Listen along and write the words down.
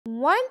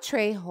One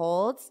tray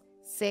holds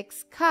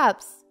 6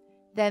 cups.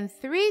 Then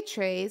 3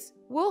 trays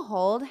will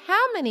hold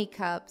how many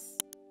cups?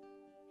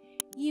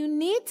 You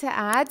need to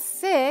add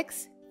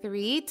 6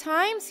 3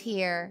 times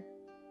here.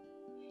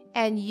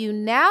 And you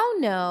now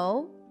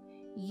know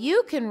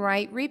you can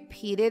write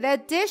repeated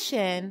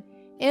addition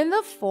in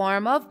the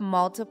form of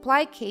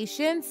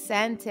multiplication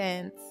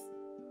sentence.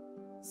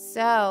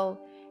 So,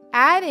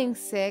 adding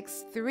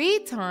 6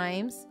 3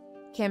 times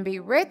can be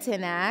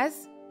written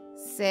as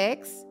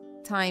 6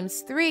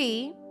 times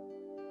 3,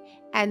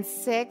 and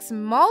 6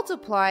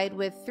 multiplied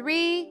with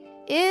 3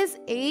 is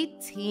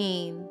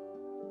 18.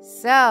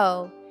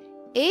 So,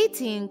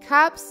 18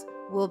 cups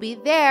will be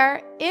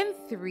there in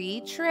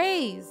 3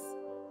 trays.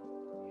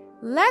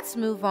 Let's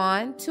move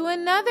on to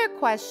another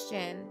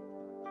question.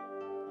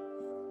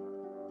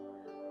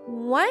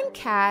 One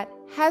cat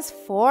has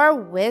 4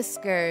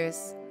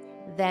 whiskers.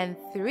 Then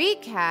 3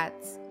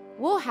 cats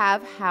will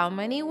have how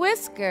many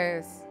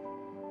whiskers?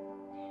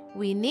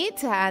 We need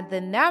to add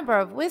the number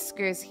of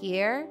whiskers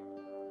here,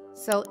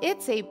 so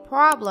it's a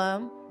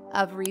problem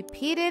of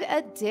repeated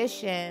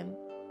addition.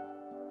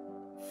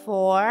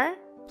 4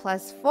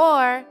 plus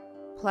 4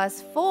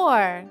 plus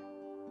 4.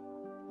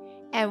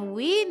 And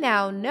we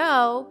now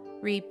know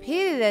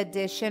repeated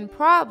addition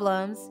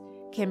problems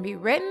can be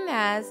written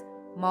as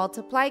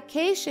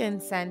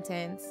multiplication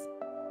sentence.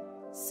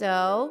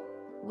 So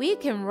we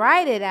can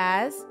write it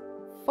as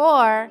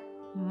 4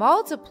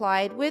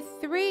 multiplied with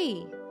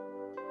 3.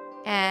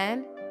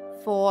 And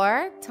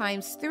 4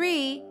 times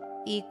 3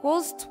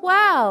 equals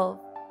 12.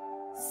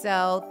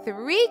 So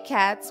 3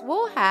 cats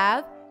will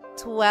have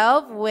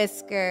 12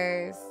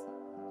 whiskers.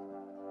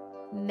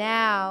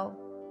 Now,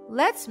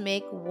 let's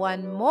make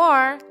one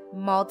more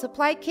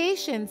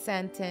multiplication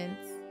sentence.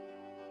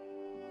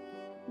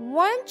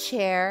 One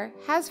chair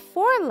has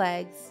 4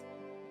 legs.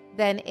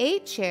 Then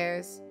 8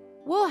 chairs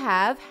will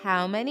have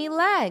how many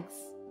legs?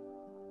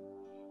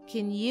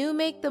 Can you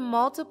make the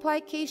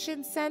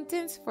multiplication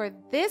sentence for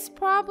this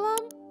problem?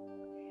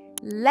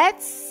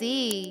 Let's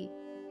see.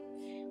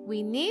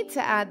 We need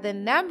to add the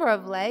number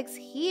of legs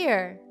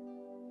here.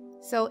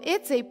 So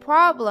it's a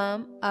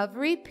problem of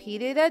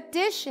repeated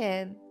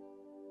addition.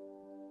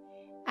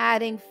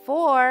 Adding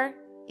 4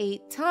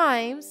 8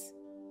 times,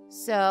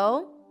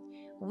 so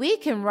we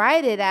can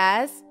write it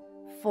as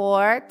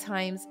 4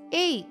 times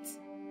 8.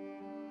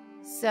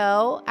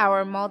 So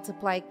our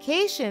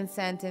multiplication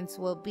sentence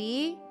will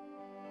be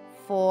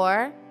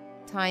 4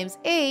 times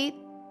 8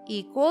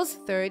 equals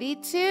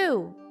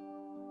 32.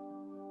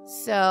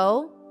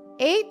 So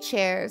 8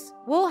 chairs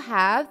will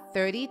have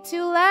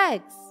 32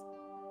 legs.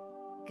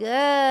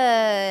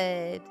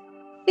 Good.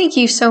 Thank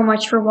you so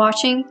much for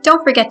watching.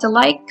 Don't forget to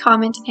like,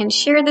 comment, and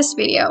share this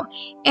video.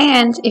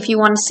 And if you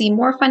want to see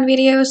more fun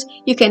videos,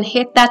 you can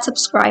hit that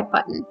subscribe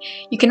button.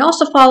 You can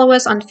also follow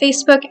us on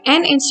Facebook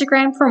and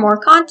Instagram for more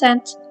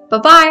content.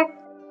 Bye-bye!